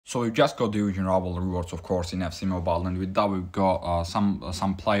So we've just got the Division Rival rewards, of course, in FC Mobile, and with that we've got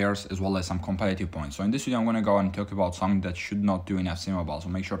some players as well as some competitive points. So in this video I'm going to go and talk about something that should not do in FC Mobile, so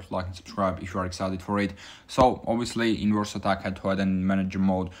make sure to like and subscribe if you are excited for it. So obviously in Versus Attack, Head-to-Head and Manager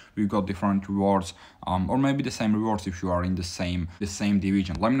mode we've got different rewards, or maybe the same rewards if you are in the same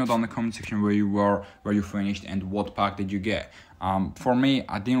division. Let me know down in the comment section where you were, where you finished, and what pack did you get. For me,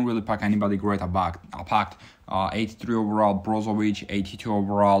 I didn't really pack anybody great. I packed 83 overall Brozovic, 82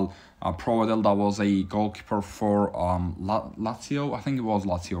 overall Provedel, that was a goalkeeper for Lazio, I think it was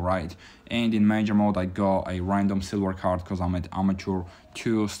Lazio, right? And in major mode I got a random silver card because I'm at amateur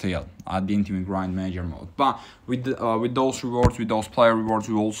 2 still. I didn't even grind major mode. But with those rewards, with those player rewards,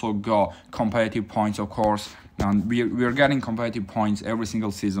 we also got competitive points, of course. And we are getting competitive points every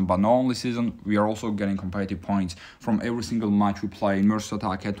single season, but not only season, we are also getting competitive points from every single match we play in Versus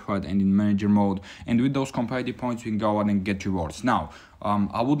Attack, Head-to-Head and in Manager mode. And with those competitive points, we can go ahead and get rewards. Now,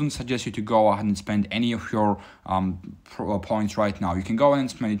 I wouldn't suggest you to go ahead and spend any of your points right now. You can go ahead and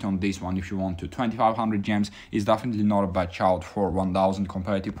spend it on this one if you want to. 2500 gems is definitely not a bad shout for 1000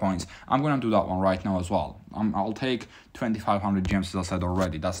 competitive points. I'm gonna do that one right now as well. I'll take 2500 gems, as I said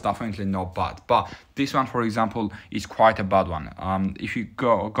already. That's definitely not bad. But this one, for example, is quite a bad one. If you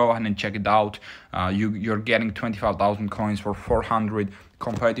go ahead and check it out, you're getting 25,000 coins for 400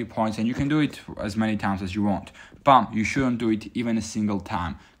 competitive points, and you can do it as many times as you want. But you shouldn't do it even a single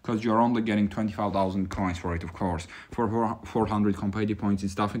time, because you're only getting 25,000 coins for it, of course. For 400 competitive points,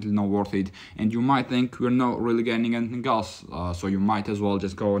 it's definitely not worth it. And you might think we're not really getting anything else, so you might as well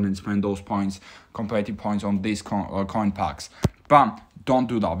just go and spend those points, competitive points, on these coin packs. But don't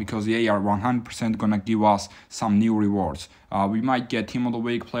do that, because they are 100% gonna give us some new rewards. We might get Team of the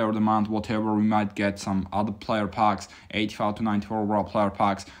Week, Player of the Month, whatever. We might get some other player packs, 85 to 94 overall player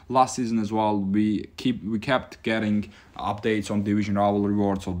packs. Last season as well, we kept getting updates on Division Rival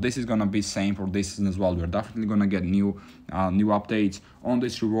rewards, so this is gonna be same for this season as well. We're definitely gonna get new updates on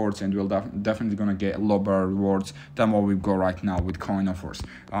these rewards, and we'll definitely gonna get a lot better rewards than what we've got right now with coin offers.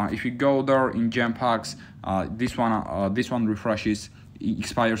 If you go there in gem packs, this one refreshes,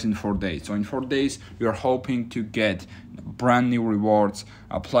 expires in 4 days. So in 4 days we are hoping to get brand new rewards,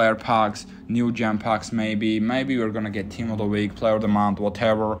 player packs, new gem packs. Maybe we're gonna get Team of the Week, Player of the Month,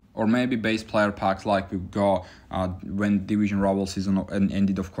 whatever, or maybe base player packs like we got when Division Rival season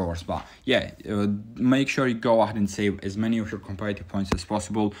ended, of course. But yeah, make sure you go ahead and save as many of your competitive points as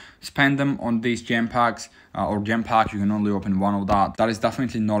possible. Spend them on these gem packs, or gem pack. You can only open one of that. That is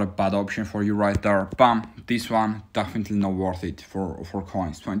definitely not a bad option for you right there. But this one definitely not worth it for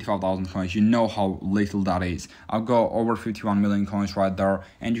coins. 25,000 coins, you know how little that is. I've got over 51 million coins right there,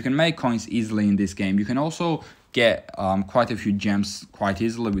 and you can make coins easily in this game. You can also get quite a few gems quite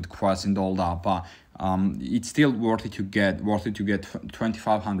easily with quests and all that, but it's still worth it to get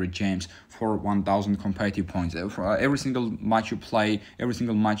 2500 gems for 1000 competitive points. For every single match you play, every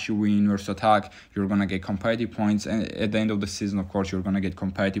single match you win Versus Attack, you're gonna get competitive points, and at the end of the season, of course, you're gonna get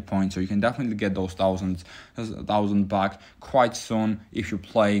competitive points. So you can definitely get those thousand back quite soon if you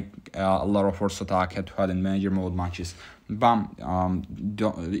play a lot of Versus Attack, Head-to-Head and Manager mode matches. But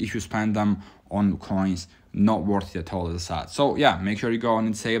if you spend them on coins, not worth it at all, as I said. So yeah, make sure you go on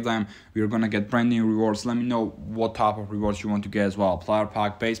and save them. We're gonna get brand new rewards. Let me know what type of rewards you want to get as well. Player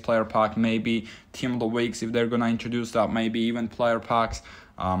pack, base player pack, maybe Team of the Weeks if they're gonna introduce that, maybe even player packs,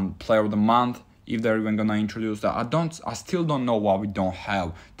 Player of the Month if they're even gonna introduce that. I still don't know why we don't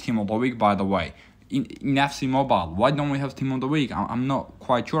have Team of the Week, by the way. In FC Mobile, why don't we have Team of the Week? I'm not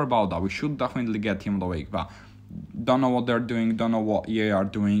quite sure about that. We should definitely get Team of the Week, but don't know what they're doing, don't know what EA are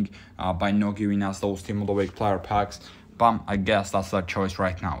doing by not giving us those Team of the Week player packs. But I guess that's their choice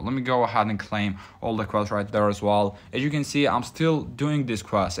right now. Let me go ahead and claim all the quests right there as well. As you can see, I'm still doing this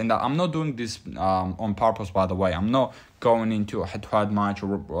quest, and I'm not doing this on purpose, by the way. I'm not going into a head-to-head match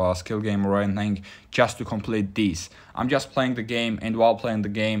or skill game or anything just to complete this. I'm just playing the game, and while playing the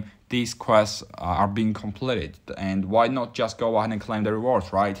game, these quests are being completed. And why not just go ahead and claim the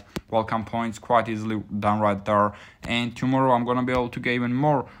rewards, right? Welcome points, quite easily done right there. And tomorrow I'm gonna be able to get even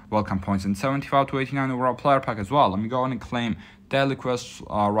more welcome points, and 75 to 89 overall player pack as well. Let me go ahead and claim daily quests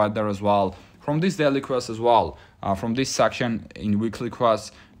right there as well. From this daily quest as well, from this section in weekly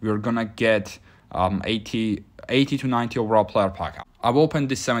quests, we're gonna get 80 to 90 overall player pack. I've opened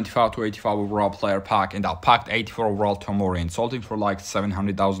this 75 to 85 overall player pack, and I packed 84 overall Tomori and sold it for like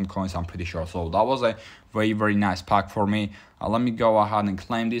 700,000 coins, I'm pretty sure. So that was a very nice pack for me. Let me go ahead and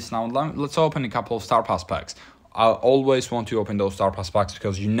claim this now. Let's open a couple of Star Pass packs. I always want to open those Star Pass packs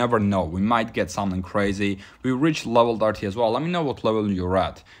because you never know, we might get something crazy. We reached level 30 as well. Let me know what level you're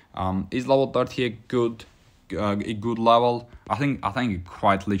at. Is level 30 a good a good level? I think it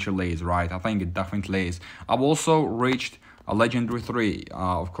quite literally is, right? I think it definitely is. I've also reached a legendary 3,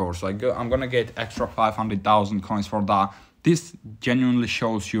 of course. So I'm gonna get extra 500,000 coins for that. This genuinely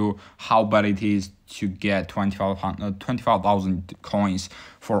shows you how bad it is to get 25,000 coins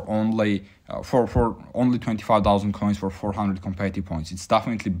for only 25,000 coins for 400 competitive points. It's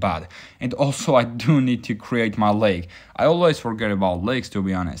definitely bad. And also, I do need to create my league. I always forget about leagues, to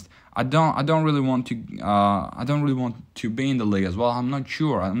be honest. I don't really want to be in the league as well. I'm not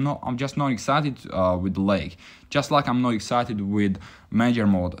sure. I'm just not excited with the league. Just like I'm not excited with major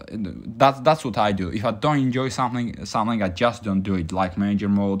mode. That's what I do. If I don't enjoy something I just don't do it. Like major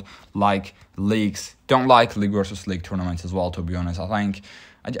mode, like leagues. Don't like league versus league tournaments as well, to be honest. I think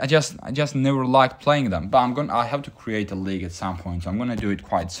I just never liked playing them. But I have to create a league at some point. So I'm gonna do it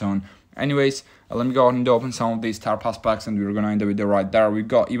quite soon. Anyways, let me go ahead and open some of these star pass packs, and we're gonna end the video right there. We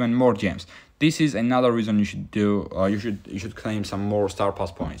got even more gems. This is another reason you should do. You should claim some more star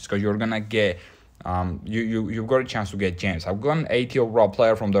pass points, because you're gonna get you've got a chance to get gems. I've got an 80 overall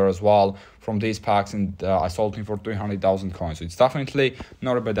player from there as well, from these packs, and I sold him for 300,000 coins. So it's definitely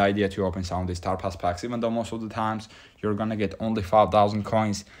not a bad idea to open some of these star pass packs, even though most of the times you're gonna get only 5,000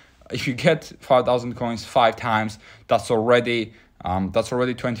 coins. If you get 5,000 coins 5 times, that's already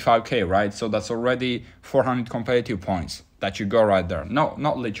 25k, right? So that's already 400 competitive points that you go right there. No,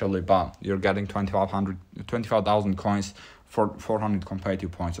 not literally, but you're getting 25,000 coins for 400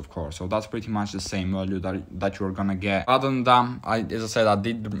 competitive points, of course. So that's pretty much the same value that you're gonna get. Other than that, as I said, I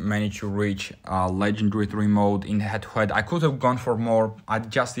did manage to reach legendary 3 mode in head-to-head. I could have gone for more. I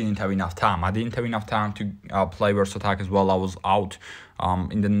just didn't have enough time. I didn't have enough time to play versus attack as well. I was out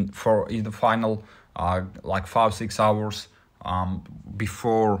in the final like 5-6 hours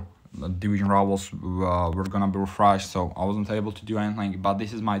before the division rivals were gonna be refreshed, so I wasn't able to do anything. But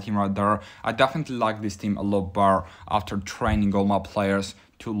this is my team right there. I definitely like this team a lot better after training all my players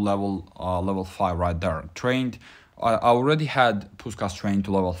to level 5 right there. I already had Puskas trained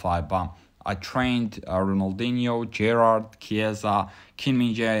to level 5, but I trained Ronaldinho, Gerrard, Chiesa, Kim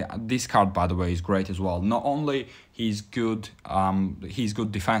Min-jae. This card, by the way, is great as well. Not only he's good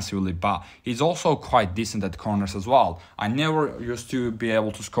defensively, but he's also quite decent at corners as well. I never used to be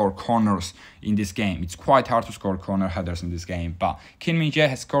able to score corners in this game. It's quite hard to score corner headers in this game, but Kim Min-jae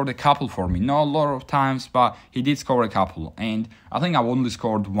has scored a couple for me. Not a lot of times, but he did score a couple. And I think I've only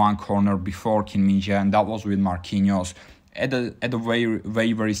scored 1 corner before Kim Min-jae, and that was with Marquinhos at the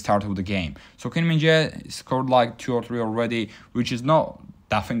very start of the game. So Kim Min-jae scored like 2 or 3 already, which is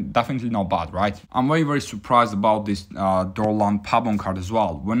definitely not bad, right? I'm very surprised about this Dorlan Pabon card as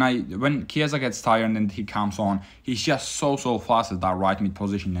well. When Chiesa gets tired and he comes on, he's just so fast at that right mid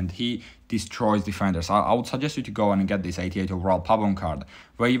position, and he destroys defenders. I would suggest you to go and get this 88 overall Pabon card.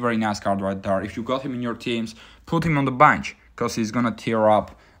 Very nice card right there. If you got him in your teams, put him on the bench, because he's gonna tear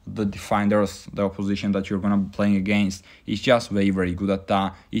up the defenders, the opposition that you're gonna be playing against. He's just very good at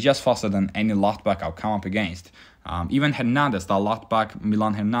that. He's just faster than any left back I'll come up against. Even Hernandez, that left back,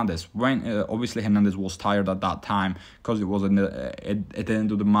 Milan Hernandez, when obviously Hernandez was tired at that time because it was at the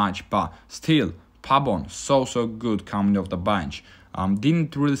end of the match, but still Pabon so good coming off the bench.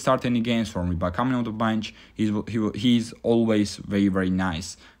 Didn't really start any games for me, but coming off the bench, he's always very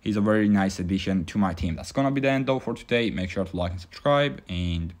nice. He's a very nice addition to my team. That's gonna be the end though for today. Make sure to like and subscribe,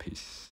 and peace.